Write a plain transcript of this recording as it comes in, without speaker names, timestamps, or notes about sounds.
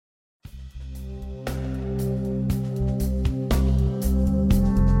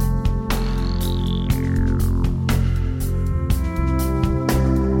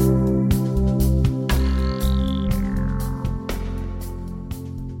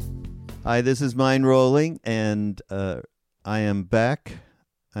Hi, this is Mind Rolling, and I am back,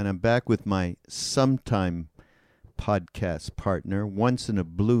 and I'm back with my sometime podcast partner, once in a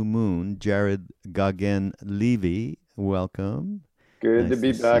blue moon, Jared Gagan Levy. Welcome. Good to Nice be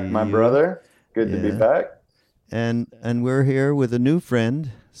to see back, my you. brother. Good to be Yeah. back. And we're here with a new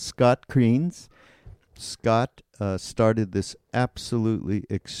friend, Scott Kriens. Scott started this absolutely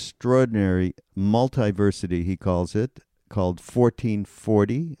extraordinary multiversity, he calls it, called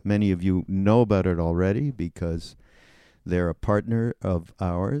 1440. Many of you know about it already because they're a partner of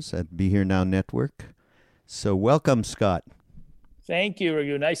ours at Be Here Now Network. So welcome, Scott. Thank you,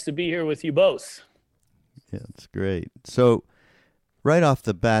 Raghu. Nice to be here with you both. Yeah, it's great. So right off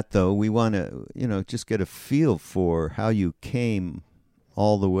the bat, though, we want to, just get a feel for how you came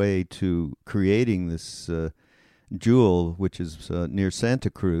all the way to creating this jewel, which is near Santa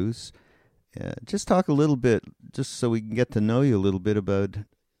Cruz. Just talk a little bit, just so we can get to know you a little bit about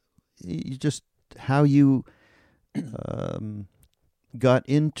just how you got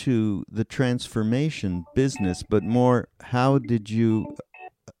into the transformation business, but more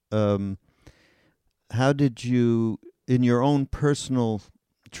um, how did you in your own personal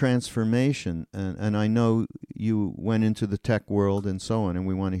transformation, and I know you went into the tech world and so on, and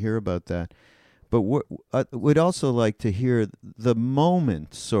we want to hear about that. But we'd also like to hear the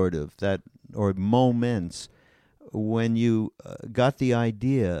moment, sort of, that, or moments, when you got the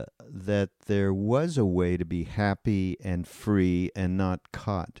idea that there was a way to be happy and free and not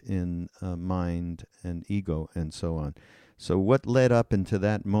caught in mind and ego and so on. So what led up into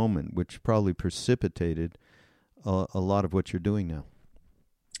that moment, which probably precipitated a lot of what you're doing now?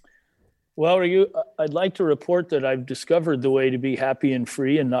 Well, Raghu, I'd like to report that I've discovered the way to be happy and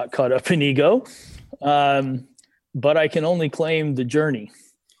free and not caught up in ego. But I can only claim the journey.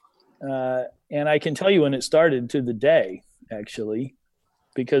 And I can tell you when it started to the day, actually,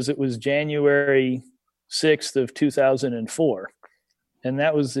 because it was January 6th of 2004. And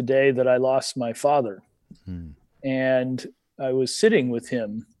that was the day that I lost my father. Hmm. And I was sitting with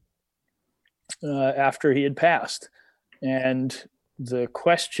him after he had passed. And the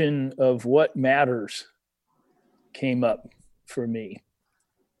question of what matters came up for me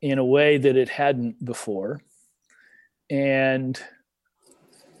in a way that it hadn't before. And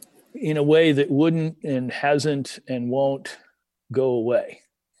in a way that wouldn't and hasn't and won't go away.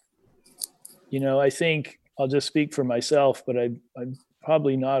 I think I'll just speak for myself, but I'm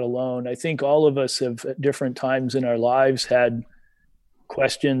probably not alone. I think all of us have at different times in our lives had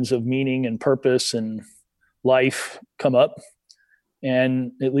questions of meaning and purpose and life come up.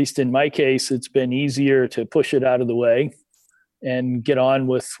 And at least in my case, it's been easier to push it out of the way and get on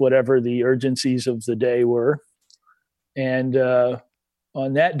with whatever the urgencies of the day were. And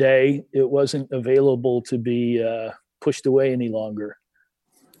on that day, it wasn't available to be pushed away any longer.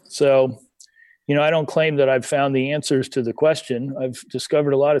 So, I don't claim that I've found the answers to the question. I've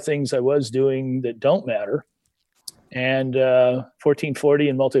discovered a lot of things I was doing that don't matter. And 1440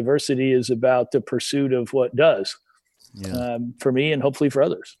 and multiversity is about the pursuit of what does, for me and hopefully for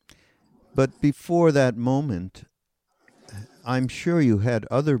others. But before that moment, I'm sure you had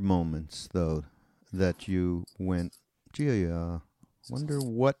other moments, though, that you went, gee, wonder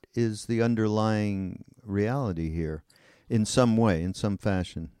what is the underlying reality here in some way, in some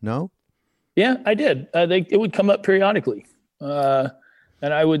fashion. No? Yeah, I did. It would come up periodically. And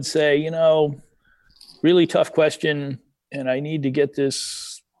I would say, really tough question, and I need to get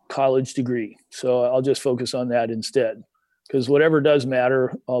this college degree. So I'll just focus on that instead. Because whatever does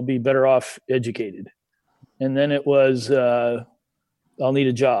matter, I'll be better off educated. And then it was, I'll need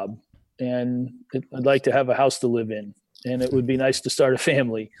a job. And I'd like to have a house to live in. And it would be nice to start a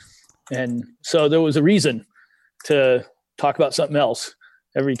family. And so there was a reason to talk about something else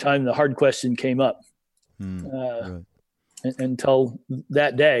every time the hard question came up. Right. Until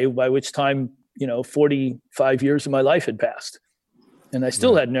that day, by which time, 45 years of my life had passed. And I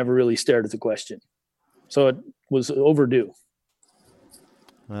still had never really stared at the question. So it was overdue.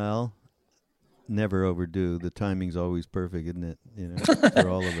 Well, never overdue. The timing's always perfect, isn't it? For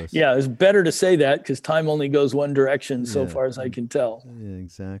all of us. Yeah, it's better to say that because time only goes one direction so far as I can tell. Yeah,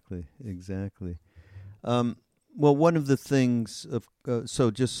 exactly. Well, one of the things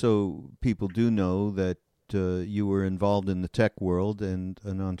so just so people do know that you were involved in the tech world and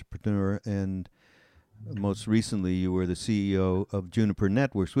an entrepreneur, and most recently you were the CEO of Juniper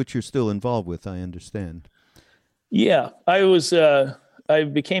Networks, which you're still involved with, I understand. Yeah, I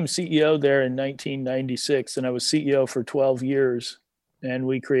became CEO there in 1996, and I was CEO for 12 years, and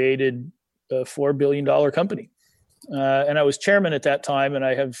we created a $4 billion company. And I was chairman at that time, and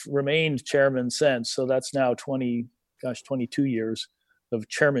I have remained chairman since. So that's now 22 years of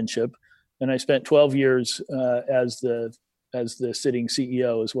chairmanship. and I spent 12 years as the sitting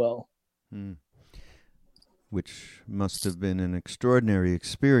CEO as well. Hmm. Which must have been an extraordinary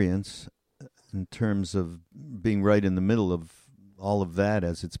experience in terms of being right in the middle of all of that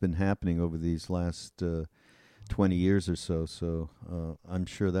as it's been happening over these last 20 years or so. So I'm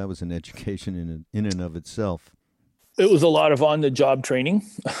sure that was an education in and of itself. It was a lot of on-the-job training,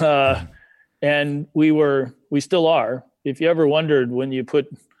 and we still are. If you ever wondered when you put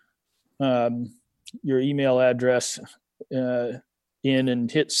your email address in and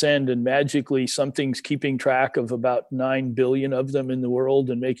hit send, and magically something's keeping track of about 9 billion of them in the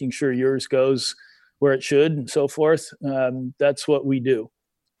world and making sure yours goes where it should and so forth, that's what we do.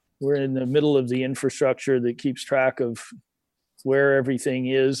 We're in the middle of the infrastructure that keeps track of where everything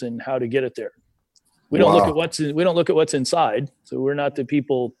is and how to get it there. We don't look at what's inside, so we're not the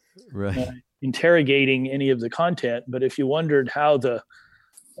people interrogating any of the content. But if you wondered how the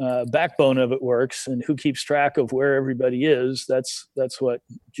backbone of it works and who keeps track of where everybody is, that's what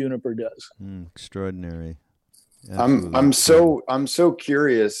Juniper does. Extraordinary. I'm so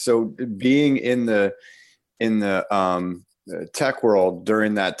curious. So being in the tech world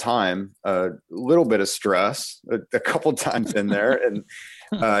during that time, a little bit of stress, a couple times in there, and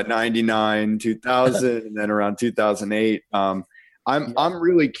 99, 2000, and then around 2008. I'm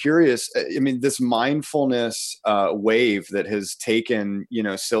really curious. I mean, this mindfulness wave that has taken,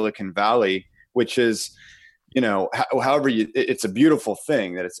 Silicon Valley, which is, however it's a beautiful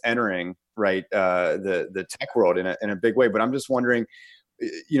thing that it's entering, right, the tech world in a big way. But I'm just wondering,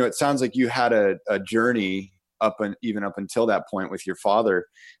 it sounds like you had a journey even up until that point with your father.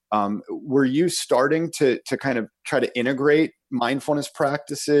 Were you starting to kind of try to integrate mindfulness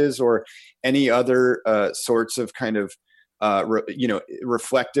practices or any other sorts of kind of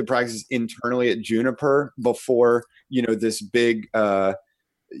reflective practices internally at Juniper before this big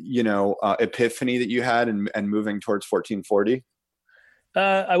epiphany that you had and moving towards 1440?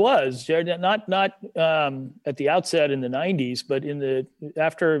 I was, Jared, not at the outset in the 90s, but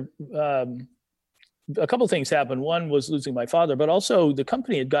after a couple of things happened. One was losing my father, but also the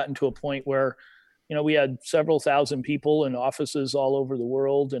company had gotten to a point where, we had several thousand people in offices all over the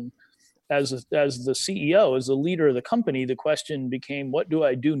world. And as the CEO, as the leader of the company, the question became, what do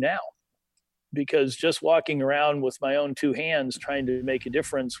I do now? Because just walking around with my own two hands trying to make a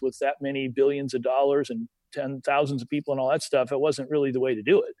difference with that many billions of dollars and thousands of people and all that stuff, it wasn't really the way to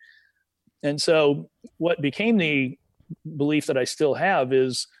do it. And so what became the belief that I still have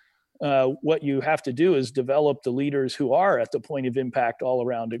is what you have to do is develop the leaders who are at the point of impact all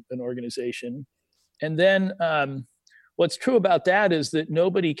around an organization. And then what's true about that is that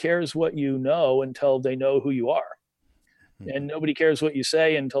nobody cares what you know until they know who you are. And nobody cares what you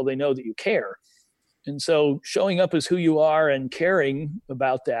say until they know that you care. And so showing up as who you are and caring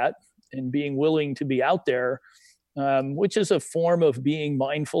about that and being willing to be out there, which is a form of being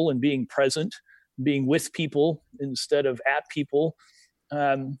mindful and being present, being with people instead of at people,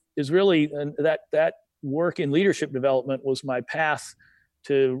 is really that work in leadership development was my path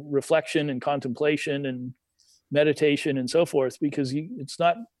to reflection and contemplation and meditation and so forth, because it's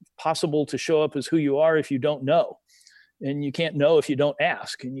not possible to show up as who you are if you don't know. And you can't know if you don't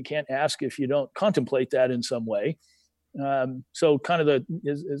ask, and you can't ask if you don't contemplate that in some way. So kind of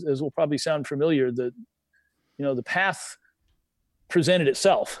as will probably sound familiar, the path presented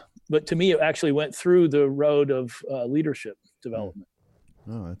itself, but to me, it actually went through the road of leadership development.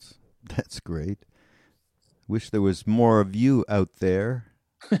 Oh, that's great. Wish there was more of you out there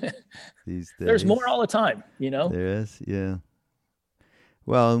these days. There's more all the time, There is, yeah.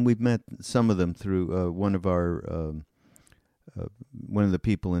 Well, and we've met some of them through one of the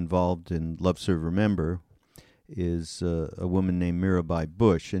people involved in Love, Serve, Remember is a woman named Mirabai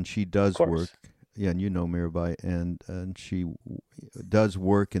Bush, and she does work. Yeah, and you know Mirabai, and she does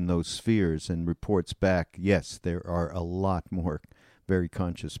work in those spheres and reports back. Yes, there are a lot more very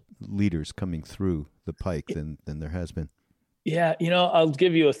conscious leaders coming through the pike than there has been. Yeah, I'll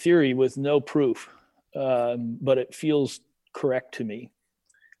give you a theory with no proof, but it feels correct to me.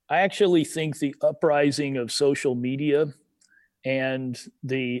 I actually think the uprising of social media and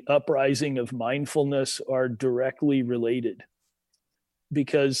the uprising of mindfulness are directly related,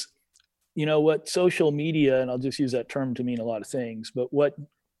 because what social media, and I'll just use that term to mean a lot of things, but what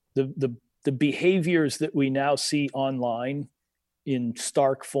the behaviors that we now see online in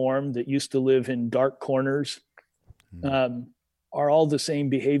stark form that used to live in dark corners are all the same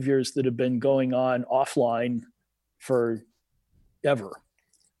behaviors that have been going on offline forever,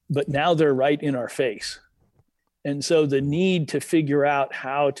 but now they're right in our face. And so the need to figure out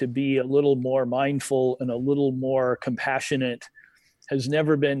how to be a little more mindful and a little more compassionate has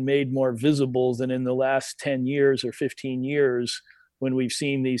never been made more visible than in the last 10 years or 15 years, when we've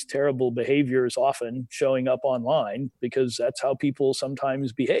seen these terrible behaviors often showing up online, because that's how people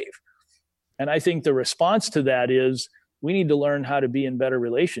sometimes behave. And I think the response to that is we need to learn how to be in better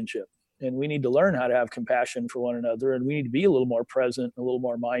relationship, and we need to learn how to have compassion for one another, and we need to be a little more present, a little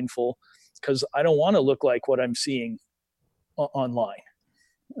more mindful, because I don't want to look like what I'm seeing online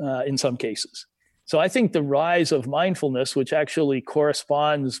in some cases. So I think the rise of mindfulness, which actually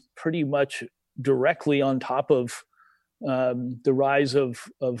corresponds pretty much directly on top of the rise of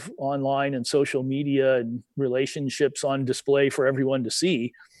online and social media and relationships on display for everyone to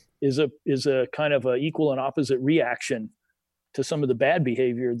see, is a kind of a equal and opposite reaction to some of the bad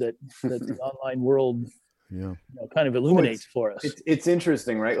behavior that the online world kind of illuminates for us. It's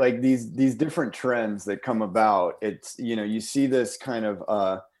interesting, right? Like these different trends that come about. It's, you see this kind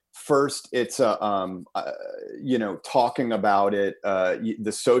of first it's talking about it,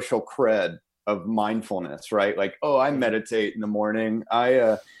 the social cred of mindfulness, right? Like, oh, I meditate in the morning.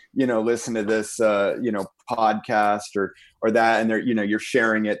 I, listen to this, podcast or that, and they're, you're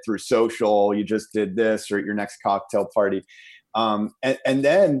sharing it through social. You just did this, or at your next cocktail party. And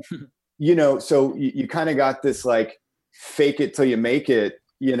then, so you kind of got this like fake it till you make it,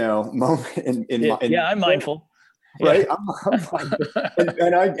 moment I'm mindful. Right. Yeah.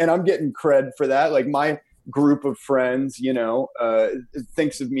 And I'm getting cred for that. Like my group of friends,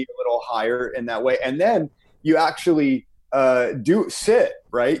 thinks of me a little higher in that way. And then you actually do sit,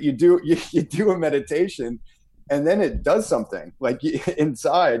 right? You do a meditation, and then it does something like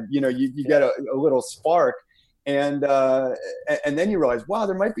inside, you get a little spark, and then you realize, wow,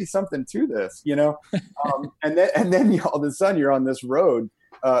 there might be something to this, and then all of a sudden you're on this road,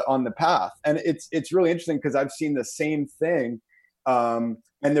 on the path. And it's really interesting because I've seen the same thing.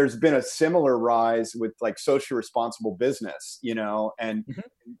 And there's been a similar rise with like social responsible business, and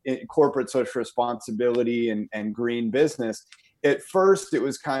corporate social responsibility and green business. At first, it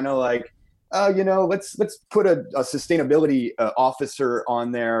was kind of like, let's put a sustainability officer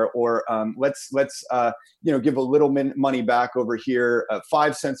on there, or let's give a little money back over here,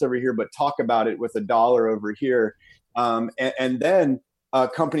 5 cents over here, but talk about it with $1 over here. And then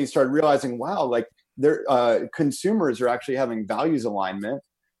companies started realizing, wow, like their consumers are actually having values alignment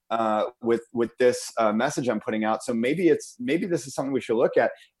with this message I'm putting out. So maybe this is something we should look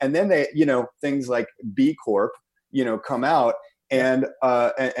at. And then they, things like B Corp, come out, and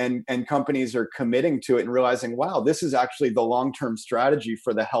companies are committing to it and realizing, wow, this is actually the long-term strategy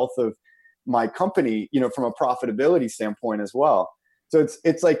for the health of my company, from a profitability standpoint as well. So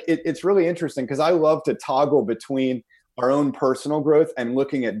it's really interesting because I love to toggle between our own personal growth and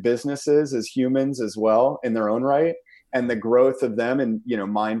looking at businesses as humans as well in their own right, and the growth of them, and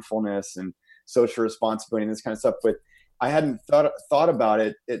mindfulness and social responsibility and this kind of stuff. But I hadn't thought about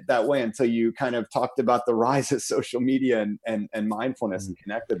it that way until you kind of talked about the rise of social media and mindfulness and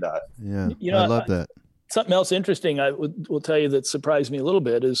connected that. Yeah, I love that. Something else interesting I will tell you that surprised me a little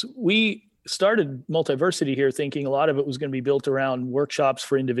bit is we started Multiversity here thinking a lot of it was going to be built around workshops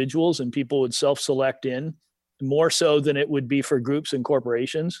for individuals, and people would self-select in, more so than it would be for groups and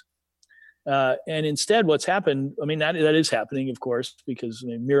corporations. And instead, what's happened, I mean, that is happening, of course, because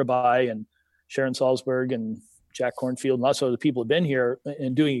Mirabai and Sharon Salzberg and Jack Cornfield and lots of other people have been here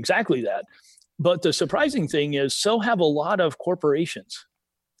and doing exactly that. But the surprising thing is, so have a lot of corporations.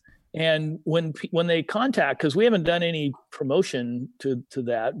 And when they contact, because we haven't done any promotion to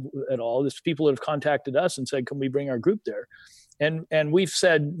that at all, there's people that have contacted us and said, can we bring our group there? And we've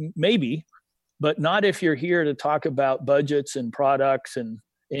said, maybe, but not if you're here to talk about budgets and products and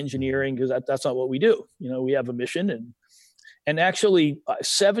engineering, because that's not what we do. We have a mission, and actually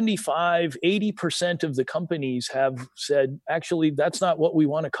 75, 80% of the companies have said, actually, that's not what we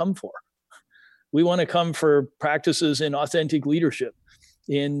want to come for. We want to come for practices in authentic leadership,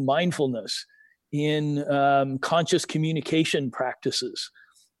 in mindfulness, in conscious communication practices,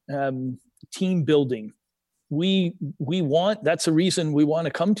 team building. That's the reason we want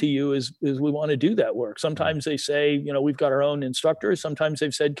to come to you is we want to do that work. Sometimes they say, we've got our own instructors. Sometimes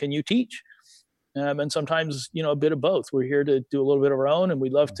they've said, can you teach? And sometimes, a bit of both. We're here to do a little bit of our own, and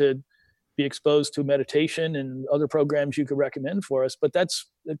we'd love to be exposed to meditation and other programs you could recommend for us. But that's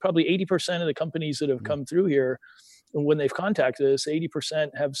probably 80% of the companies that have come through here. When they've contacted us,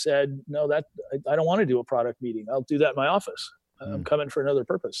 80% have said, no, I don't want to do a product meeting. I'll do that in my office. I'm coming for another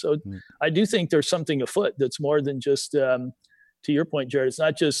purpose. So I do think there's something afoot that's more than just, to your point, Jared, it's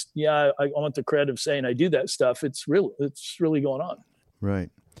not just, I want the credit of saying I do that stuff. It's really going on. Right.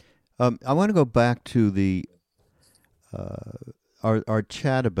 I want to go back to the our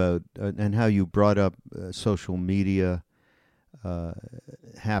chat about and how you brought up social media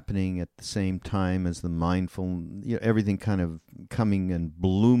happening at the same time as the mindful, everything kind of coming and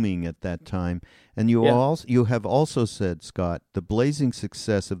blooming at that time. And you have also said, Scott, the blazing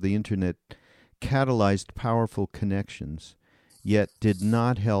success of the internet catalyzed powerful connections, yet did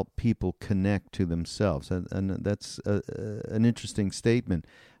not help people connect to themselves. And that's an interesting statement.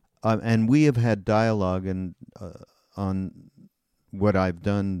 And we have had dialogue on what I've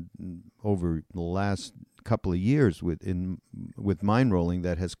done over the last couple of years with mind rolling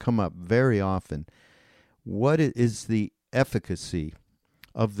that has come up very often. What is the efficacy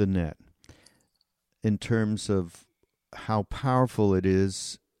of the net in terms of how powerful it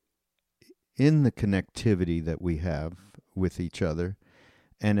is in the connectivity that we have with each other,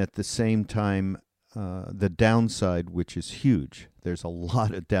 and at the same time the downside, which is huge? There's a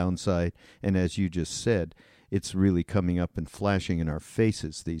lot of downside, and as you just said, it's really coming up and flashing in our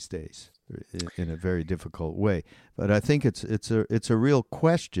faces these days in a very difficult way. But I think it's a real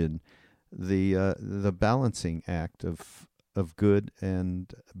question, the balancing act of good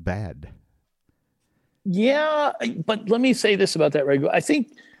and bad. Yeah, but let me say this about that, Regu. I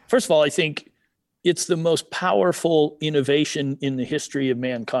think, first of all, I think it's the most powerful innovation in the history of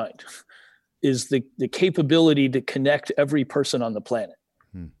mankind, is the capability to connect every person on the planet.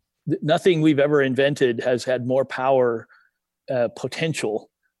 Nothing we've ever invented has had more power potential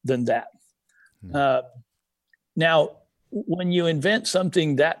than that. Now, when you invent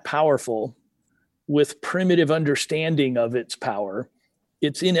something that powerful with primitive understanding of its power,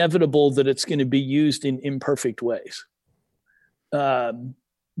 it's inevitable that it's going to be used in imperfect ways,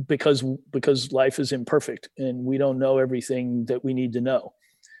 because life is imperfect and we don't know everything that we need to know.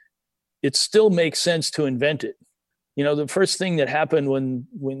 It still makes sense to invent it. The first thing that happened when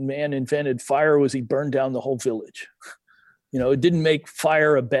man invented fire was he burned down the whole village. It didn't make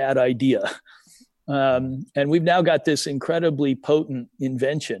fire a bad idea. And we've now got this incredibly potent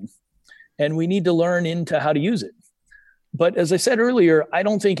invention, and we need to learn into how to use it. But as I said earlier, I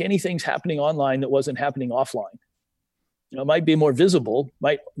don't think anything's happening online that wasn't happening offline. It might be more visible,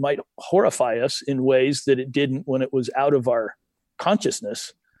 might horrify us in ways that it didn't when it was out of our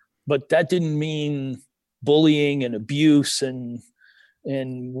consciousness. But that didn't mean bullying and abuse and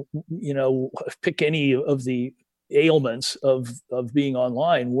pick any of the ailments of being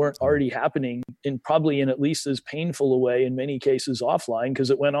online weren't already happening, and probably in at least as painful a way in many cases offline, because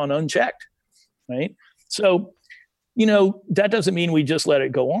it went on unchecked, right? So, that doesn't mean we just let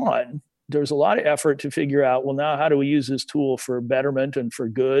it go on. There's a lot of effort to figure out, well, now how do we use this tool for betterment and for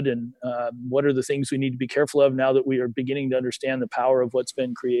good? And what are the things we need to be careful of now that we are beginning to understand the power of what's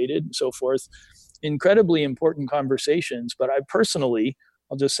been created and so forth? Incredibly important conversations. But I personally,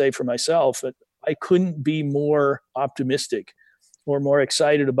 I'll just say for myself, that I couldn't be more optimistic or more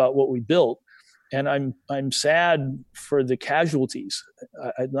excited about what we built. And I'm sad for the casualties,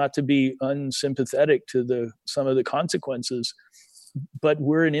 not to be unsympathetic to some of the consequences, but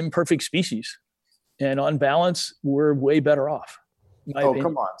we're an imperfect species. And on balance, we're way better off. Opinion.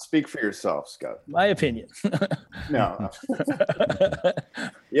 Come on. Speak for yourself, Scott. My opinion. No.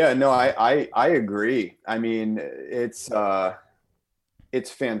 Yeah, no, I agree. I mean, it's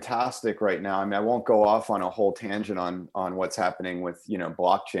fantastic right now. I mean, I won't go off on a whole tangent on what's happening with,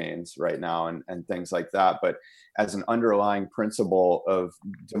 blockchains right now and things like that. But as an underlying principle of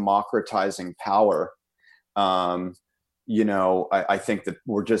democratizing power, I think that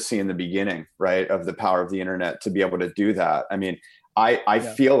we're just seeing the beginning, right, of the power of the internet to be able to do that. I mean, I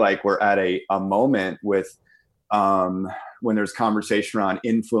feel like we're at a moment with when there's conversation around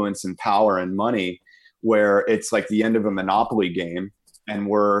influence and power and money, where it's like the end of a Monopoly game. And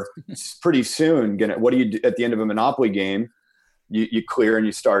we're pretty soon what do you do at the end of a Monopoly game? You clear and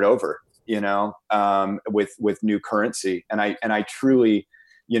you start over, with new currency. And I truly,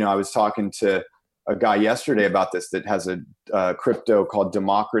 I was talking to a guy yesterday about this that has a crypto called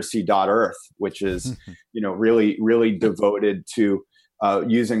democracy.earth, which is, really, really devoted to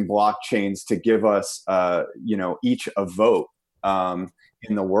using blockchains to give us, each a vote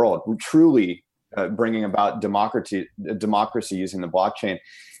in the world. We're truly bringing about democracy using the blockchain,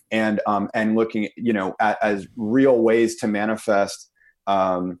 and looking, as real ways to manifest,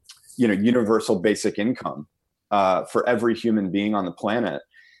 universal basic income for every human being on the planet.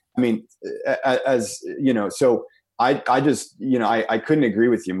 I mean, so I just, I couldn't agree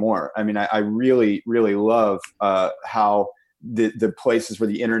with you more. I mean, I really, really love how the places where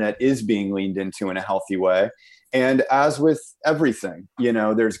the internet is being leaned into in a healthy way. And as with everything,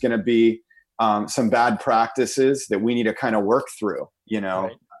 there's going to be some bad practices that we need to kind of work through,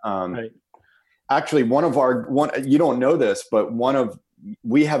 Right. Actually, you don't know this, but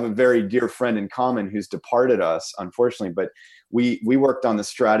we have a very dear friend in common who's departed us, unfortunately, but we worked on the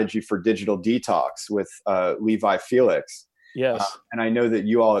strategy for digital detox with Levi Felix. Yes. And I know that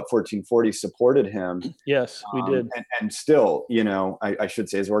you all at 1440 supported him. Yes, we did. And still, I should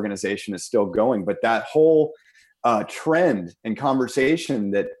say his organization is still going, but that whole trend and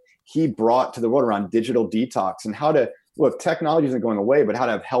conversation that he brought to the world around digital detox and how to, look, technology isn't going away, but how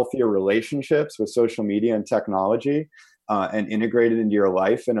to have healthier relationships with social media and technology and integrate it into your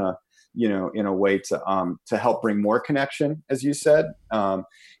life in a way to help bring more connection, as you said,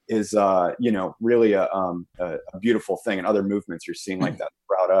 is really a beautiful thing. And other movements you're seeing like that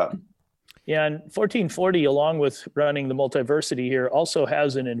sprout up. Yeah, and 1440, along with running the Multiversity here, also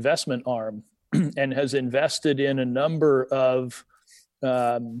has an investment arm and has invested in a number of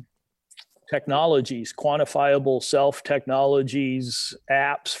technologies, quantifiable self technologies,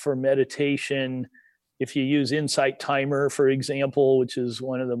 apps for meditation. If you use Insight Timer, for example, which is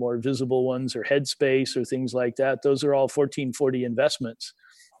one of the more visible ones, or Headspace or things like that, those are all 1440 investments.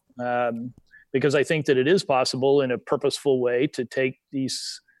 Because I think that it is possible in a purposeful way to take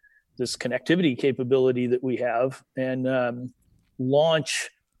this connectivity capability that we have and launch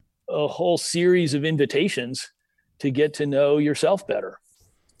a whole series of invitations to get to know yourself better.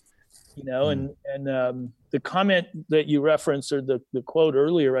 And the comment that you referenced, or the quote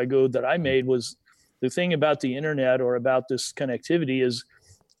earlier that I made, was the thing about the internet or about this connectivity is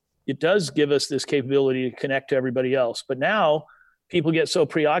it does give us this capability to connect to everybody else. But now people get so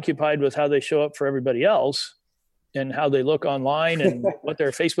preoccupied with how they show up for everybody else and how they look online and what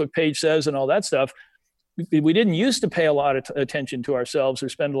their Facebook page says and all that stuff. We didn't used to pay a lot of attention to ourselves or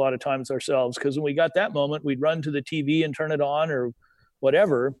spend a lot of time with ourselves, because when we got that moment, we'd run to the TV and turn it on or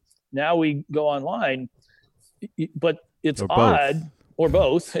whatever. Now we go online, but it's odd, or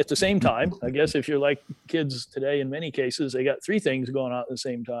both at the same time. I guess if you're like kids today, in many cases, they got three things going on at the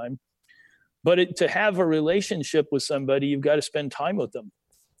same time. But to have a relationship with somebody, you've got to spend time with them.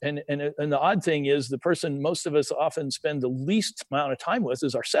 And the odd thing is, the person most of us often spend the least amount of time with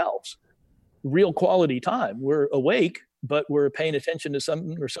is ourselves. Real quality time. We're awake, but we're paying attention to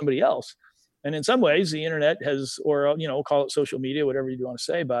something or somebody else. And in some ways, the internet has, or call it social media, whatever you want to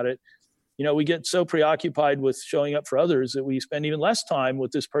say about it. We get so preoccupied with showing up for others that we spend even less time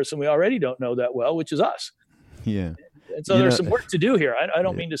with this person we already don't know that well, which is us. Yeah. And so there's some work to do here. I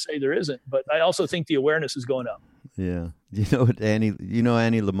don't mean to say there isn't, but I also think the awareness is going up. Yeah. Annie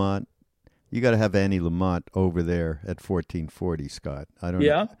Lamott? You got to have Annie Lamott over there at 1440, Scott. I don't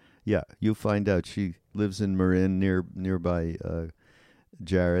know. Yeah. You find out. She lives in Marin nearby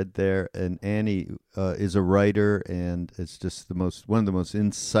Jared there. And Annie is a writer, and it's just one of the most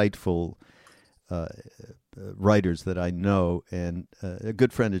insightful writers that I know, and a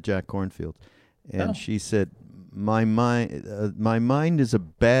good friend of Jack Cornfield. And she said, my mind is a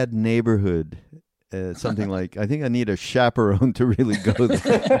bad neighborhood. Something like, I think I need a chaperone to really go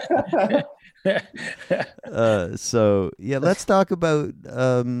there. So let's talk about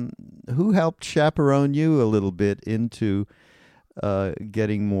who helped chaperone you a little bit into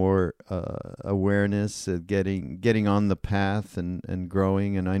getting more awareness, getting on the path and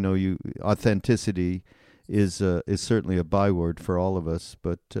growing. And I know authenticity is certainly a byword for all of us.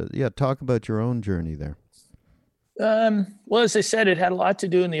 But talk about your own journey there. Well, as I said, it had a lot to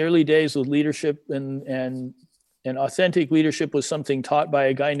do in the early days with leadership, and authentic leadership was something taught by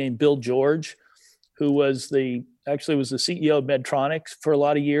a guy named Bill George, who was the CEO of Medtronic for a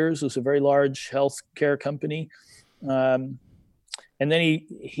lot of years. It was a very large healthcare company. And then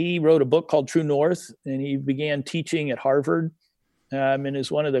he wrote a book called True North, and he began teaching at Harvard, and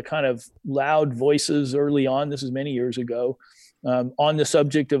is one of the kind of loud voices early on, this is many years ago, on the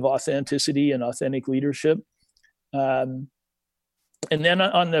subject of authenticity and authentic leadership. And then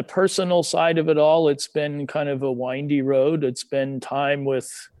on the personal side of it all, it's been kind of a windy road. It's been time with,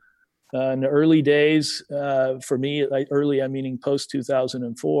 in the early days, for me, like early, I'm meaning post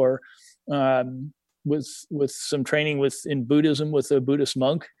 2004, with some training in Buddhism with a Buddhist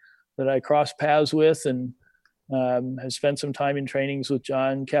monk that I crossed paths with, and have spent some time in trainings with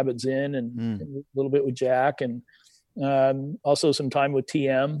John Kabat-Zinn and a little bit with Jack, and also some time with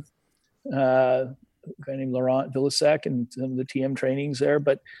TM. A guy named Laurent Villasek and some of the TM trainings there.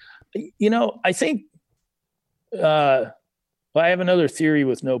 But, I think, I have another theory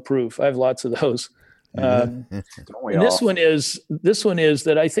with no proof. I have lots of those. And this one is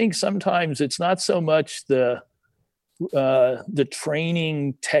that I think sometimes it's not so much the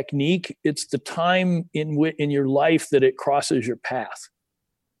training technique, it's the time in your life that it crosses your path,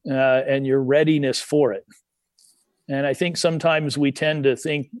 and your readiness for it. And I think sometimes we tend to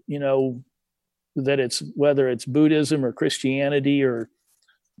think, that whether it's Buddhism or Christianity or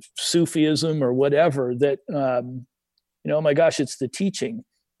Sufism or whatever, that oh my gosh, it's the teaching.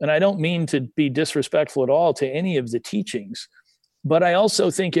 And I don't mean to be disrespectful at all to any of the teachings, but I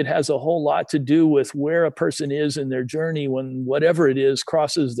also think it has a whole lot to do with where a person is in their journey when whatever it is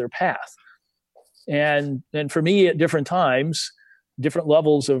crosses their path. And for me, at different times, different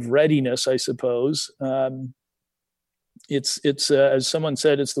levels of readiness, I suppose. It's as someone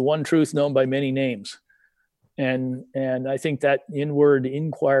said, it's the one truth known by many names. And I think that inward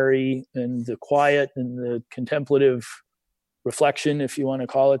inquiry and the quiet and the contemplative reflection, if you want to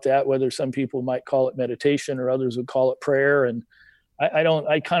call it that, whether some people might call it meditation or others would call it prayer. And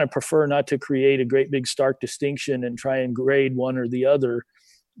I kind of prefer not to create a great big stark distinction and try and grade one or the other.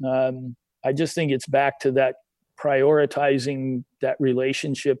 I just think it's back to that prioritizing that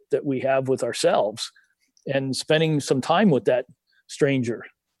relationship that we have with ourselves and spending some time with that stranger.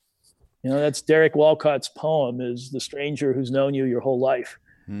 That's Derek Walcott's poem, is the stranger who's known you your whole life.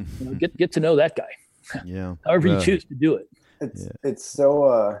 Get to know that guy. Yeah. However you choose to do it. It's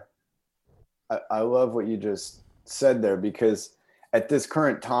so, I love what you just said there, because at this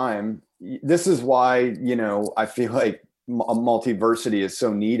current time, this is why, I feel like multiversity is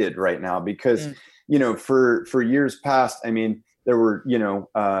so needed right now, because, for years past, I mean, there were,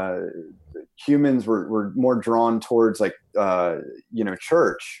 humans were more drawn towards like,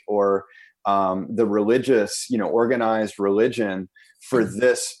 church or the religious, organized religion for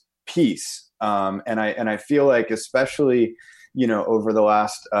this piece. And I feel like, especially, over the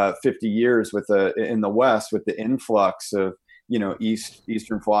last 50 years in the West, with the influx of,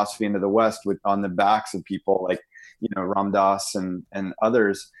 Eastern philosophy into the West, on the backs of people like, Ram Dass and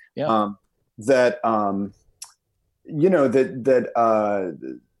others, that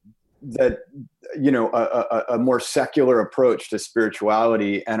a more secular approach to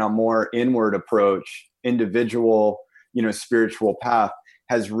spirituality and a more inward approach, individual, spiritual path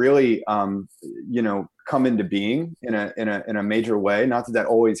has really, come into being in a major way. Not that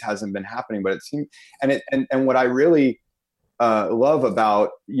always hasn't been happening, but it seems, and what I really love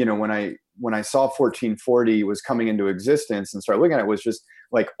about, when I saw 1440 was coming into existence and started looking at it, was just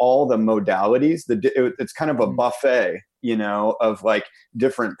like all the modalities. It's kind of a buffet, of like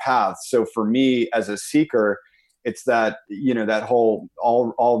different paths. So for me as a seeker, it's that, that whole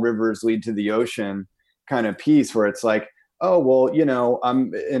all rivers lead to the ocean kind of piece, where it's like, oh, well,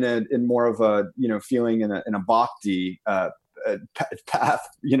 I'm in more of a, feeling in a bhakti path,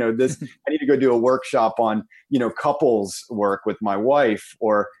 this, I need to go do a workshop on, couples work with my wife,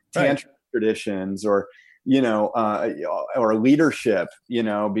 or tantra traditions, or, or leadership,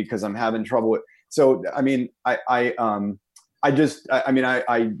 because I'm having trouble with. So, I mean, I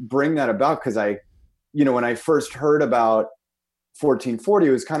bring that about because when I first heard about 1440,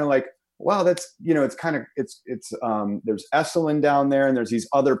 it was kind of like, wow, that's, there's Esalen down there, and there's these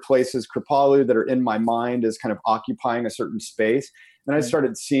other places, Kripalu, that are in my mind as kind of occupying a certain space. Then I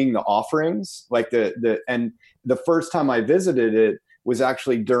started seeing the offerings, like and the first time I visited it was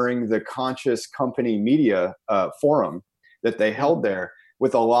actually during the Conscious Company Media Forum that they held there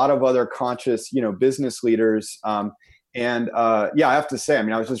with a lot of other conscious, business leaders. I have to say,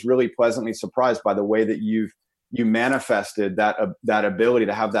 I was just really pleasantly surprised by the way that you manifested that ability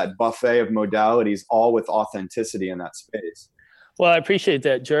to have that buffet of modalities, all with authenticity in that space. Well, I appreciate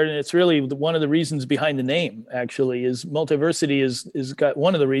that, Jared. And it's really one of the reasons behind the name, actually, is multiversity is got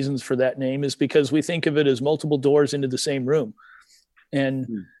one of the reasons for that name is because we think of it as multiple doors into the same room. And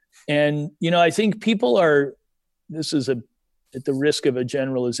I think people are, this is at the risk of a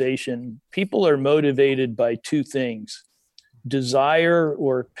generalization, people are motivated by two things, desire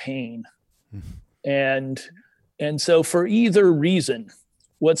or pain. And so for either reason,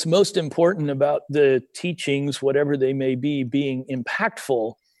 what's most important about the teachings, whatever they may be, being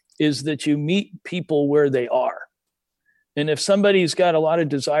impactful, is that you meet people where they are. And if somebody's got a lot of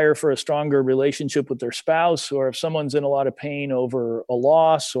desire for a stronger relationship with their spouse, or if someone's in a lot of pain over a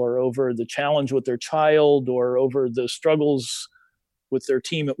loss, or over the challenge with their child, or over the struggles with their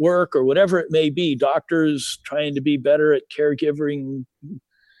team at work, or whatever it may be, doctors trying to be better at caregiving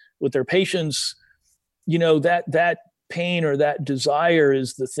with their patients, that pain or that desire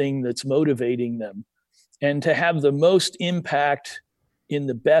is the thing that's motivating them. And to have the most impact in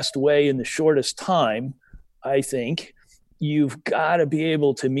the best way in the shortest time, I think you've got to be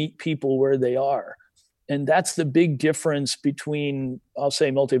able to meet people where they are. And that's the big difference between, I'll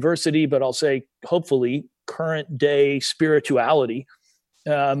say multiversity, but I'll say hopefully current day spirituality,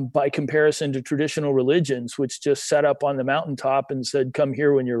 by comparison to traditional religions, which just set up on the mountaintop and said, come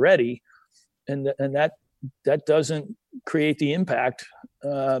here when you're ready. And that doesn't create the impact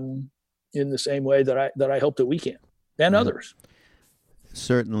in the same way that I hope that we can, and others.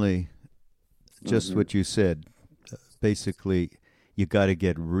 Certainly, just what you said, basically you got to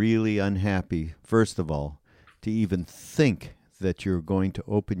get really unhappy, first of all, to even think that you're going to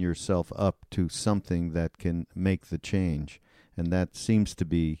open yourself up to something that can make the change. And that seems to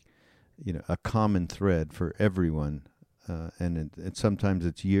be, a common thread for everyone. And sometimes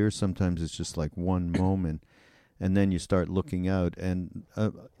it's years, sometimes it's just like one moment. And then you start looking out. And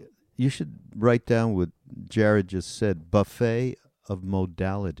you should write down what Jared just said, buffet of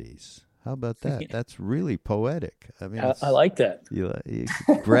modalities. How about that? That's really poetic. I mean, I like that. You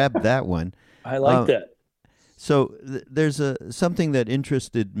grab that one. I like that. So there's something that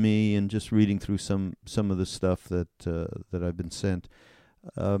interested me in just reading through some of the stuff that I've been sent.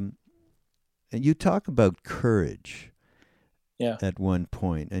 And you talk about courage at one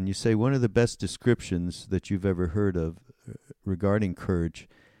point, and you say one of the best descriptions that you've ever heard of regarding courage,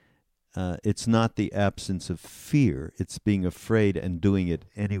 it's not the absence of fear, it's being afraid and doing it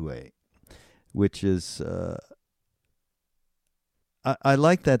anyway, which is... I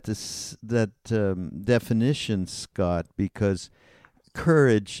like that definition, Scott, because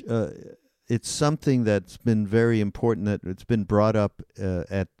courage, it's something that's been very important, that it's been brought up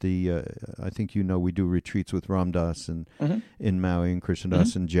at the, I think we do retreats with Ram Dass and in Maui, and Krishna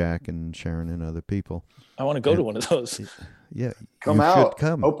Das and Jack and Sharon and other people. I want to go to one of those. Yeah. Come out.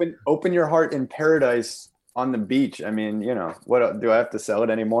 Come. Open your heart in paradise on the beach. I mean, what do I have to sell it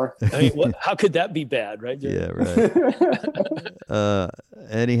anymore? I mean, how could that be bad, right? Yeah, right.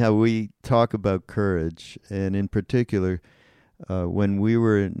 Anyhow, we talk about courage, and in particular, when we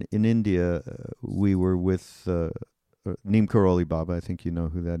were in India, we were with Neem Karoli Baba. I think you know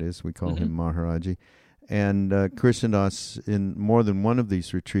who that is. We call him Maharaji. And Krishna Das, in more than one of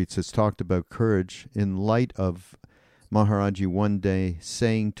these retreats, has talked about courage in light of Maharaji one day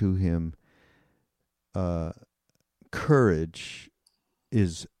saying to him, courage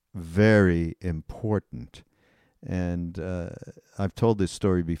is very important. And I've told this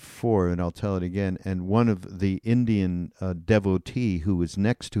story before, and I'll tell it again. And one of the Indian devotee who was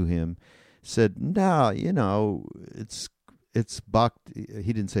next to him said, "No, it's bhakti."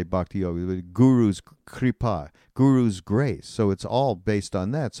 He didn't say bhakti yoga, but Guru's kripa, Guru's grace. So it's all based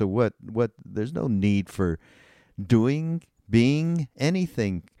on that. So what? There's no need for being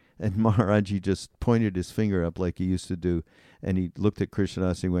anything. And Maharaji just pointed his finger up like he used to do, and he looked at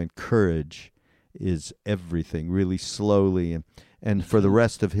Krishnadas and he went, "Courage is everything," really slowly. And for the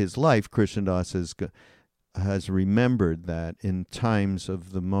rest of his life, Krishnadas has remembered that in times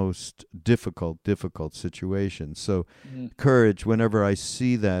of the most difficult situations. So courage, whenever I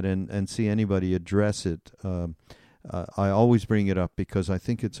see that and see anybody address it, I always bring it up because I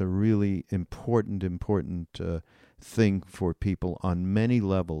think it's a really important thing for people on many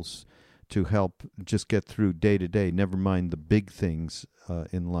levels to help just get through day to day, never mind the big things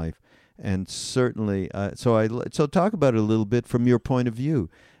in life. And certainly, so talk about it a little bit from your point of view.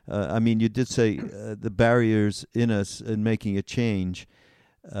 I mean, you did say the barriers in us in making a change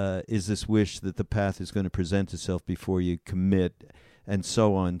is this wish that the path is going to present itself before you commit, and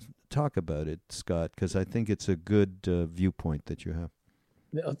so on. Talk about it, Scott, because I think it's a good viewpoint that you have.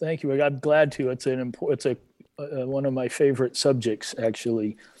 No, thank you. I'm glad to. It's one of my favorite subjects,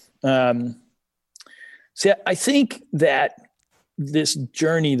 actually. See, I think that this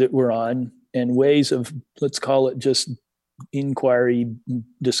journey that we're on and ways of, let's call it just inquiry,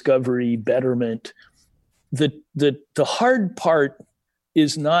 discovery, betterment, the hard part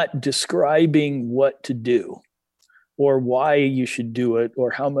is not describing what to do or why you should do it or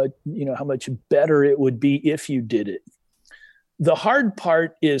how much better it would be if you did it. The hard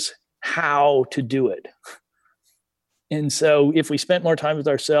part is how to do it. And so if we spent more time with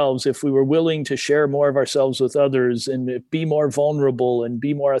ourselves, if we were willing to share more of ourselves with others and be more vulnerable and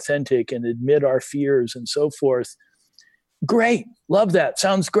be more authentic and admit our fears and so forth, great. Love that.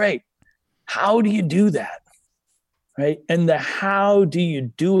 Sounds great. How do you do that? Right? And the how do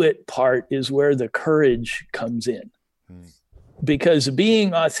you do it part is where the courage comes in. Because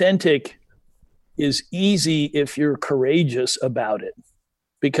being authentic is easy if you're courageous about it,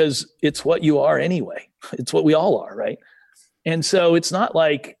 because it's what you are anyway. It's what we all are, right? And so it's not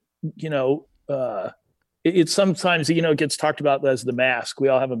like, it's sometimes, it gets talked about as the mask. We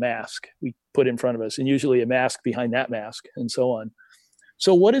all have a mask we put in front of us, and usually a mask behind that mask and so on.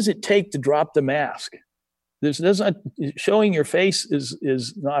 So what does it take to drop the mask? Showing your face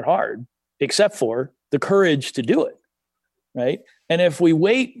is not hard, except for the courage to do it, right? And if we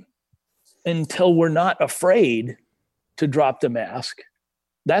wait until we're not afraid to drop the mask,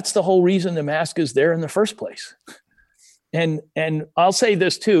 that's the whole reason the mask is there in the first place. And I'll say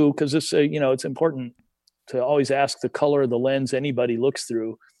this too, because it's important to always ask the color of the lens anybody looks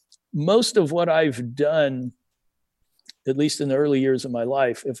through. Most of what I've done at least in the early years of my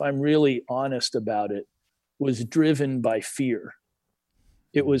life, if I'm really honest about it, was driven by fear.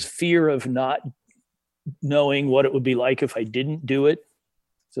 It was fear of not knowing what it would be like if I didn't do it.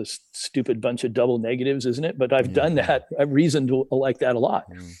 It's a stupid bunch of double negatives, isn't it? But I've done that. I've reasoned like that a lot.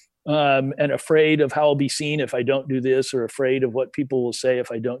 And afraid of how I'll be seen if I don't do this, or afraid of what people will say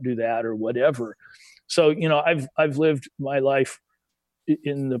if I don't do that, or whatever. So, you know, I've lived my life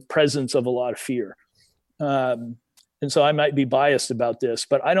in the presence of a lot of fear. And so I might be biased about this,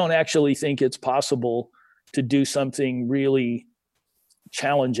 but I don't actually think it's possible to do something really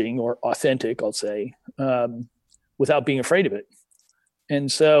challenging or authentic, I'll say, without being afraid of it.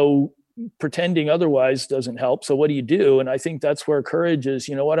 And so pretending otherwise doesn't help. So what do you do? And I think that's where courage is,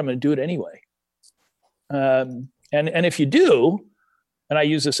 you know what, I'm going to do it anyway. And if you do, and I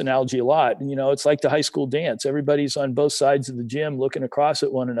use this analogy a lot, you know, it's like the high school dance. Everybody's on both sides of the gym looking across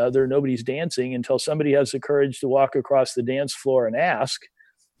at one another. Nobody's dancing until somebody has the courage to walk across the dance floor and ask,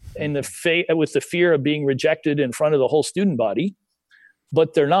 and with the fear of being rejected in front of the whole student body,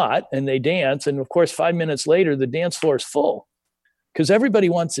 but they're not, and they dance. And of course, 5 minutes later, the dance floor is full because everybody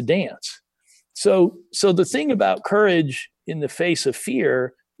wants to dance. So the thing about courage in the face of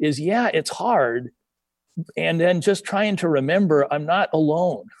fear is, yeah, it's hard. And then just trying to remember I'm not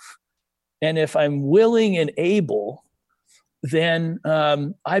alone. And if I'm willing and able, then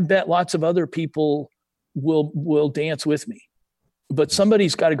I bet lots of other people will dance with me. But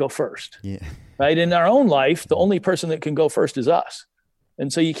somebody's got to go first. Yeah. Right? In our own life, the only person that can go first is us.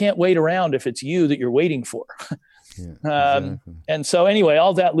 And so you can't wait around if it's you that you're waiting for. Yeah, exactly. And so anyway,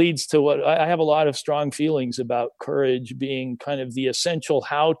 all that leads to what I have a lot of strong feelings about courage being kind of the essential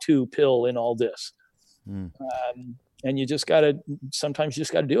how-to pill in all this. And you just sometimes you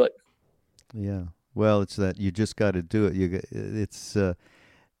just got to do it. Yeah. Well, it's that you just got to do it.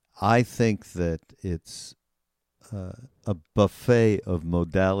 I think that it's a buffet of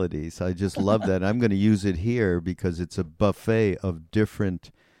modalities. I just love that. I'm going to use it here because it's a buffet of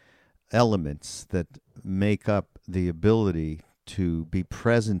different elements that make up the ability to be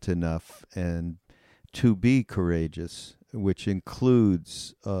present enough and to be courageous, which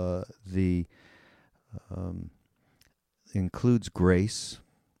includes includes grace,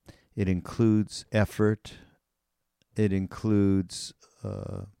 it includes effort, it includes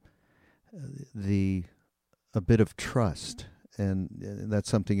a bit of trust, and that's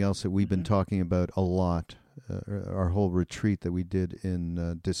something else that we've been talking about a lot. Our whole retreat that we did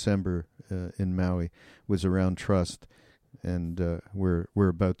in December in Maui was around trust, and we're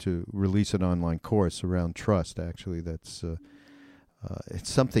about to release an online course around trust. Actually, that's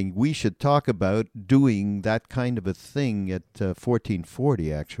it's something we should talk about. Doing that kind of a thing at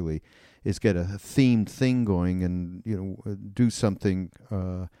 1440 actually is get a themed thing going, and do something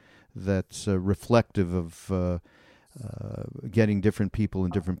that's reflective of getting different people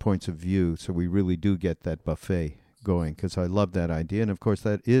and different points of view, so we really do get that buffet going, because I love that idea. And of course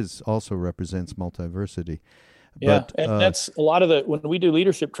that also represents multiversity. Yeah, and that's a lot of when we do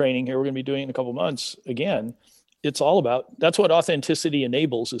leadership training here, we're going to be doing in a couple of months again, it's all about, that's what authenticity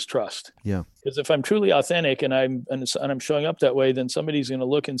enables, is trust. Yeah. Because if I'm truly authentic and I'm showing up that way, then somebody's going to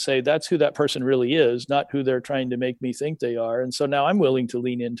look and say, that's who that person really is, not who they're trying to make me think they are. And so now I'm willing to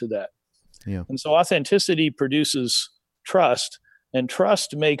lean into that. Yeah. And so authenticity produces trust, and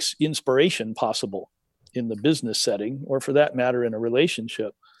trust makes inspiration possible in the business setting, or for that matter, in a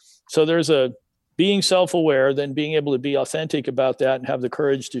relationship. So there's being self-aware, then being able to be authentic about that and have the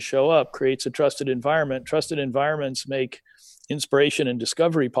courage to show up creates a trusted environment. Trusted environments make inspiration and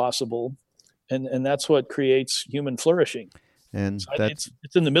discovery possible. And that's what creates human flourishing. And so it's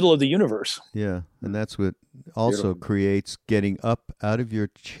in the middle of the universe. Yeah. And that's what also creates getting up out of your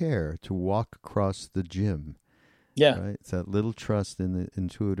chair to walk across the gym. Yeah. Right. It's that little trust in the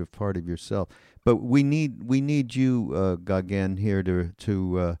intuitive part of yourself. But we need you, Gagan, here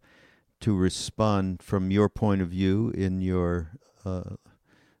to respond from your point of view in your,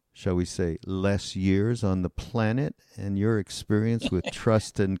 shall we say, less years on the planet, and your experience with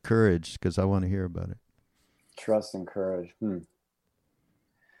trust and courage, because I want to hear about it. Trust and courage.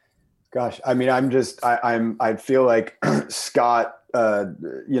 Gosh, I mean, I feel like Scott,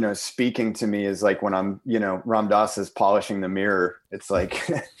 speaking to me is like when I'm, Ram Dass is polishing the mirror. It's like,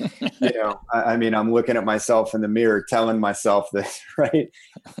 I'm looking at myself in the mirror, telling myself this, right?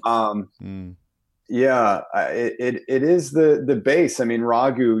 Yeah, it is the base. I mean,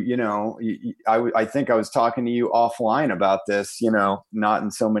 Raghu, I think I was talking to you offline about this, not in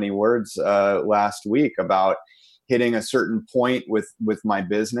so many words, last week, about hitting a certain point with my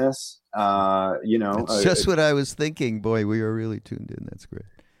business. It's just what I was thinking. Boy, we are really tuned in. That's great.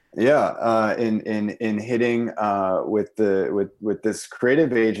 In hitting with this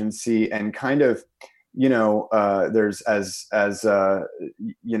creative agency, and kind of, there's as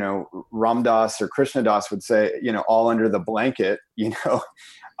Ram Dass or Krishna Das would say, all under the blanket,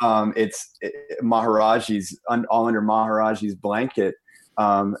 it's Maharaji's, all under Maharaji's blanket,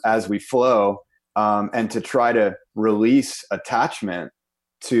 as we flow, and to try to release attachment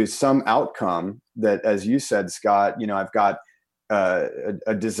to some outcome that, as you said, Scott, I've got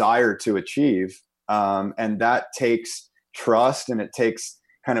a desire to achieve, and that takes trust, and it takes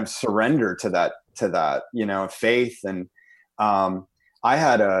kind of surrender to that, faith. And I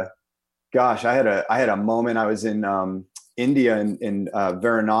had a moment. I was in India, in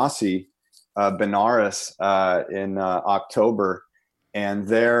Varanasi, Benares, in October, and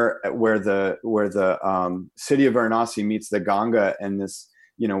there, where the city of Varanasi meets the Ganga, and this,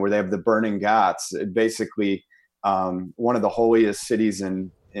 where they have the burning ghats, basically one of the holiest cities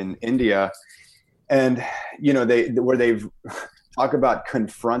in India. And, where they've talk about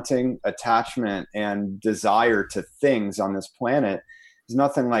confronting attachment and desire to things on this planet. There's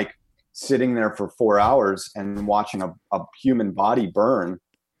nothing like sitting there for 4 hours and watching a human body burn,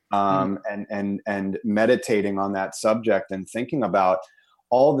 and meditating on that subject, and thinking about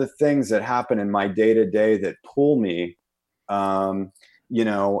all the things that happen in my day to day that pull me,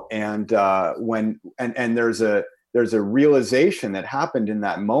 there's a realization that happened in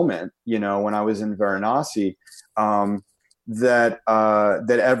that moment, when I was in Varanasi, that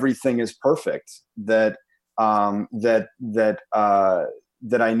everything is perfect, that I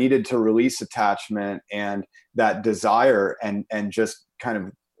needed to release attachment and that desire, and just kind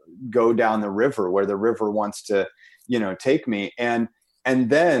of go down the river where the river wants to, take me. And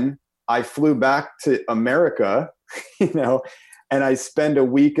then I flew back to America, and I spend a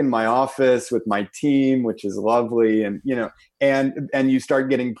week in my office with my team, which is lovely. And, and you start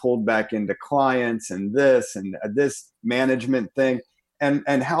getting pulled back into clients and this management thing,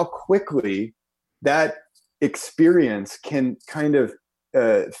 and how quickly that experience can kind of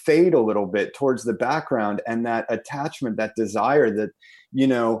fade a little bit towards the background, and that attachment, that desire that,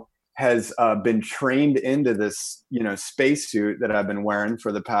 has been trained into this, spacesuit that I've been wearing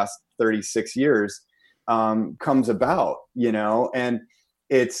for the past 36 years, comes about, and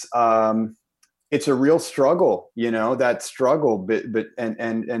it's a real struggle, that struggle, but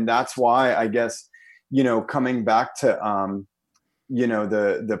that's why, I guess, coming back to,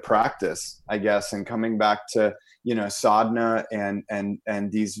 the practice, I guess, and coming back to, sadhana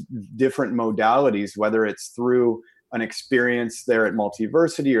and these different modalities, whether it's through an experience there at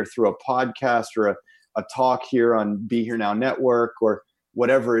Multiversity, or through a podcast, or a talk here on Be Here Now Network, or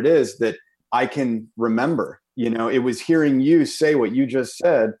whatever it is, that I can remember. It was hearing you say what you just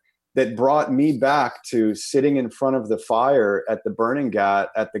said that brought me back to sitting in front of the fire at the burning ghat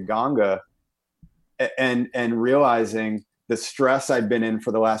at the Ganga, and realizing the stress I'd been in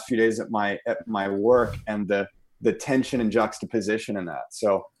for the last few days at my work, and the tension and juxtaposition in that.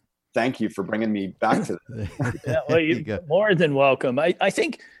 So thank you for bringing me back to that. Yeah, well, you're more than welcome. I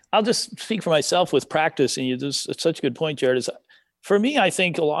think I'll just speak for myself with practice, and it's such a good point, Jared. Is, for me, I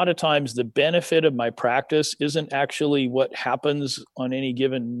think a lot of times the benefit of my practice isn't actually what happens on any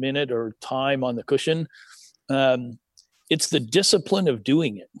given minute or time on the cushion. It's the discipline of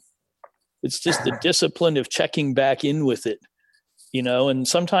doing it. It's just the discipline of checking back in with it, and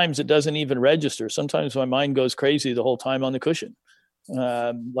sometimes it doesn't even register. Sometimes my mind goes crazy the whole time on the cushion,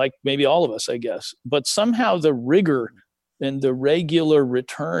 like maybe all of us, I guess. But somehow the rigor and the regular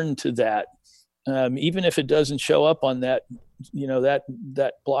return to that, even if it doesn't show up on that,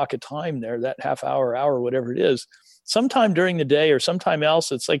 that block of time there, that half hour, whatever it is, sometime during the day or sometime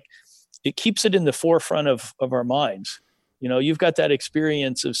else, it's like it keeps it in the forefront of our minds. You've got that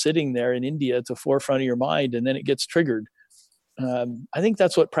experience of sitting there in India at the forefront of your mind, and then it gets triggered. I think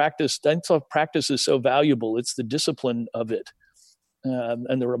that's what practice is so valuable. It's the discipline of it,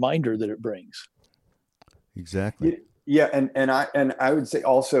 and the reminder that it brings. Exactly. Yeah. And I would say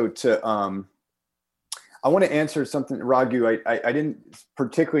also to, I want to answer something, Raghu. I didn't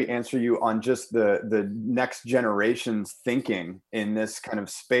particularly answer you on just the next generation's thinking in this kind of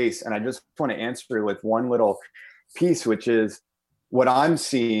space. And I just want to answer with one little piece, which is what I'm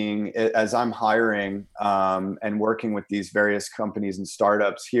seeing as I'm hiring and working with these various companies and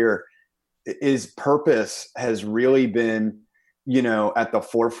startups here, is purpose has really been, at the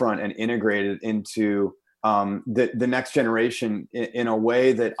forefront and integrated into the next generation in a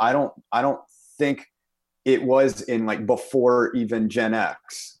way that I don't think it was in, like, before even Gen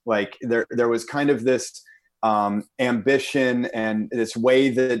X. Like there was kind of this ambition and this way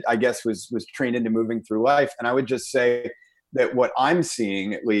that I guess was trained into moving through life. And I would just say that what I'm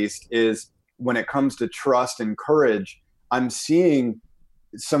seeing, at least, is when it comes to trust and courage, I'm seeing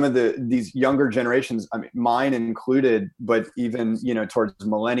some of these younger generations, I mean, mine included, but even, towards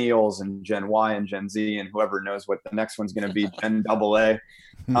millennials and Gen Y and Gen Z and whoever knows what the next one's going to be, Gen AA,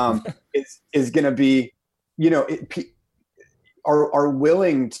 is going to be, are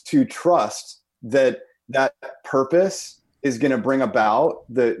willing to trust that purpose is going to bring about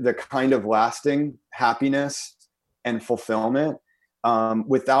the kind of lasting happiness and fulfillment,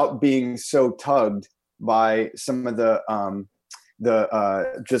 without being so tugged by some of the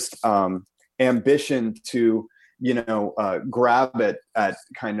ambition to grab it at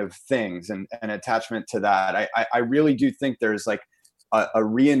kind of things and attachment to that. I really do think there's like a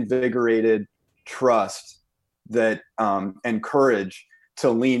reinvigorated trust that and courage to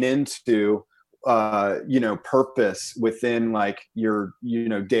lean into purpose within like your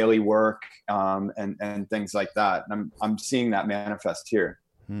daily work and things like that. And I'm seeing that manifest here.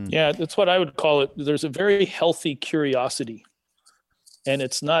 Yeah, that's what I would call it. There's a very healthy curiosity. And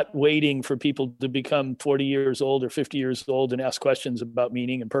it's not waiting for people to become 40 years old or 50 years old and ask questions about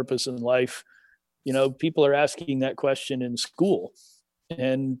meaning and purpose in life. People are asking that question in school,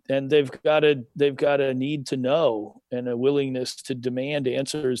 and they've got a need to know and a willingness to demand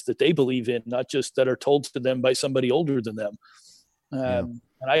answers that they believe in, not just that are told to them by somebody older than them. And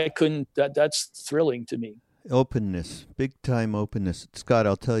that's thrilling to me. Openness, big time openness. Scott,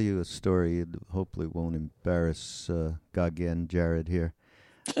 I'll tell you a story. It hopefully won't embarrass Gagan Jared here.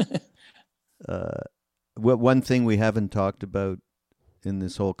 One thing we haven't talked about in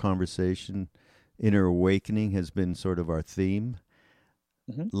this whole conversation, inner awakening, has been sort of our theme.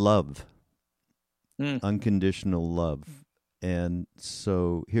 Mm-hmm. Love, unconditional love. And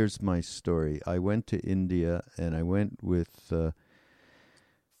so here's my story. I went to India, and I went with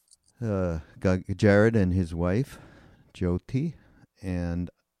Jared and his wife, Jyoti,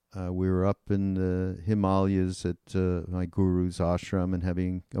 and we were up in the Himalayas at my guru's ashram and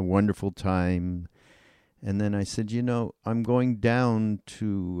having a wonderful time. And then I said, I'm going down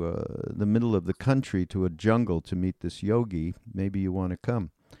to the middle of the country to a jungle to meet this yogi. Maybe you want to come.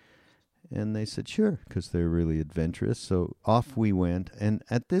 And they said, sure, because they're really adventurous. So off we went. And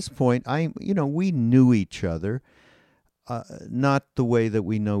at this point, we knew each other. Not the way that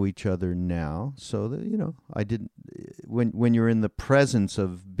we know each other now. So that, I didn't. When you're in the presence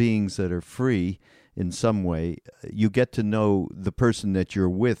of beings that are free in some way, you get to know the person that you're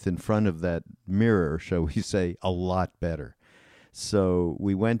with in front of that mirror, shall we say, a lot better. So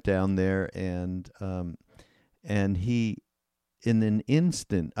we went down there, and he, in an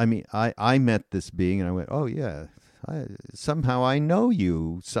instant, I met this being, and I went, oh yeah. Somehow I know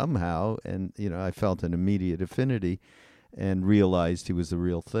you somehow, and I felt an immediate affinity. And realized he was the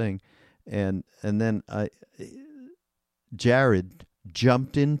real thing, and then Jared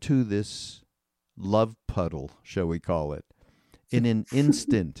jumped into this love puddle, shall we call it, in an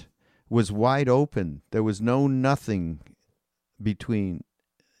instant. Was wide open. There was nothing between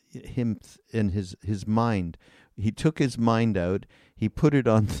him and his mind. He took his mind out. He put it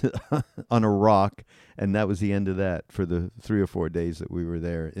on on a rock, and that was the end of that for the 3 or 4 days that we were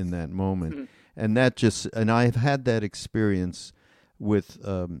there in that moment. Mm-hmm. And I've had that experience with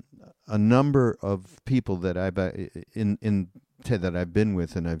a number of people that I've that I've been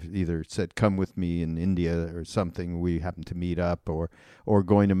with, and I've either said, "Come with me in India" or something. We happen to meet up, or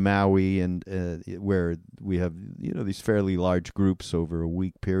going to Maui, and where we have these fairly large groups over a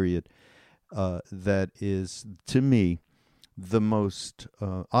week period. That is, to me, the most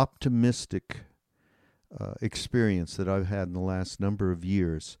optimistic experience that I've had in the last number of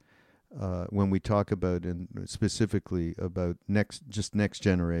years. When we talk about, and specifically about next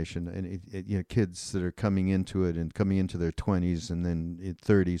generation, and kids that are coming into it and coming into their 20s and then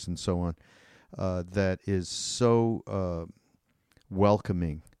 30s and so on, that is so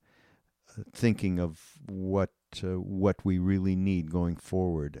welcoming, thinking of what we really need going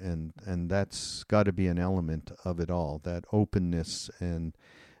forward, and that's got to be an element of it all, that openness and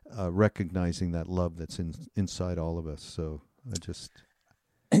recognizing that love that's inside all of us. So I just.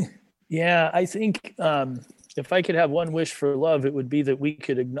 Yeah, I think if I could have one wish for love, it would be that we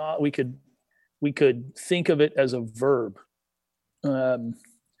could think of it as a verb.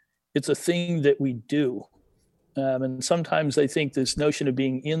 It's a thing that we do, and sometimes I think this notion of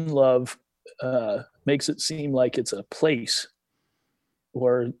being in love makes it seem like it's a place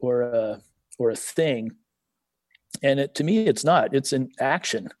or a thing, and to me, it's not. It's an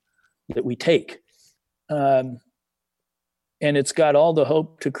action that we take. And it's got all the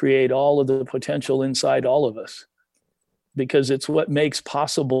hope to create all of the potential inside all of us, because it's what makes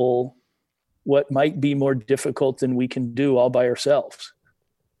possible what might be more difficult than we can do all by ourselves.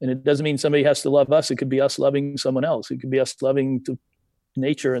 And it doesn't mean somebody has to love us. It could be us loving someone else. It could be us loving the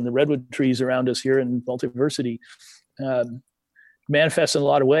nature and the redwood trees around us here in Multiversity. Manifests in a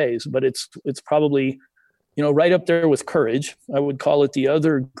lot of ways, but it's probably, right up there with courage. I would call it the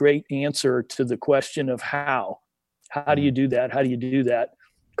other great answer to the question of how. How do you do that? How do you do that?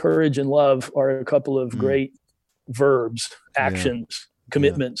 Courage and love are a couple of great verbs, actions,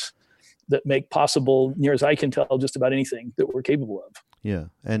 commitments that make possible, near as I can tell, just about anything that we're capable of. Yeah,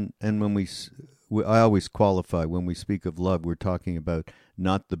 and when I always qualify when we speak of love, we're talking about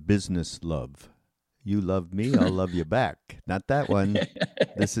not the business love. You love me, I'll love you back. Not that one.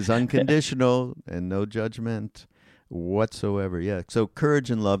 This is unconditional and no judgment whatsoever. Yeah, so courage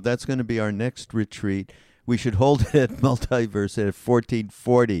and love, that's going to be our next retreat. We should hold it at Multiverse at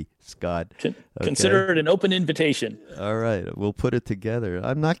 1440, Scott. Okay? Consider it an open invitation. All right. We'll put it together.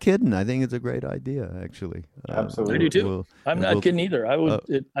 I'm not kidding. I think it's a great idea, actually. Absolutely. I do too. I'm not kidding either.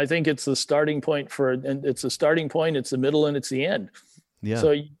 I think it's the starting point and it's the starting point, it's the middle, and it's the end. Yeah.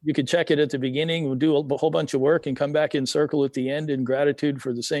 So you could check it at the beginning, we'll do a whole bunch of work and come back in circle at the end in gratitude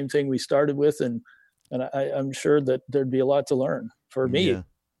for the same thing we started with. And I'm sure that there'd be a lot to learn for me.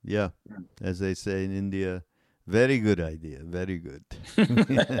 Yeah. As they say in India, very good idea. Very good.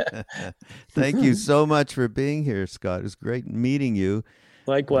 Thank you so much for being here, Scott. It was great meeting you.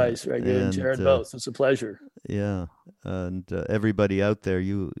 Likewise, and Jared both. It's a pleasure. Yeah. And everybody out there,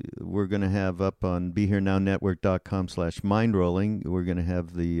 we're going to have up on BeHereNowNetwork.com/mindrolling, we're going to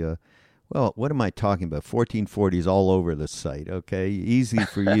have the, what am I talking about? 1440s all over the site, okay? Easy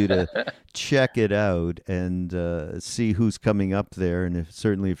for you to check it out and see who's coming up there. And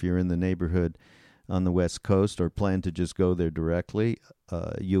certainly if you're in the neighborhood on the West Coast or plan to just go there directly,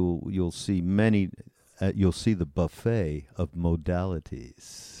 you'll see you'll see the buffet of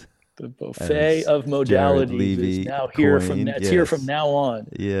modalities. The buffet of modalities Levy is now here here from now on.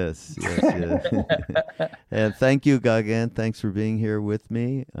 Yes. And thank you, Gagan. Thanks for being here with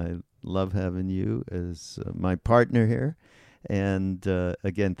me. I love having you as my partner here. And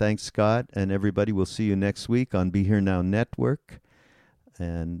again, thanks, Scott. And everybody, we'll see you next week on Be Here Now Network.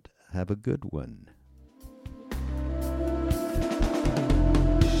 And have a good one.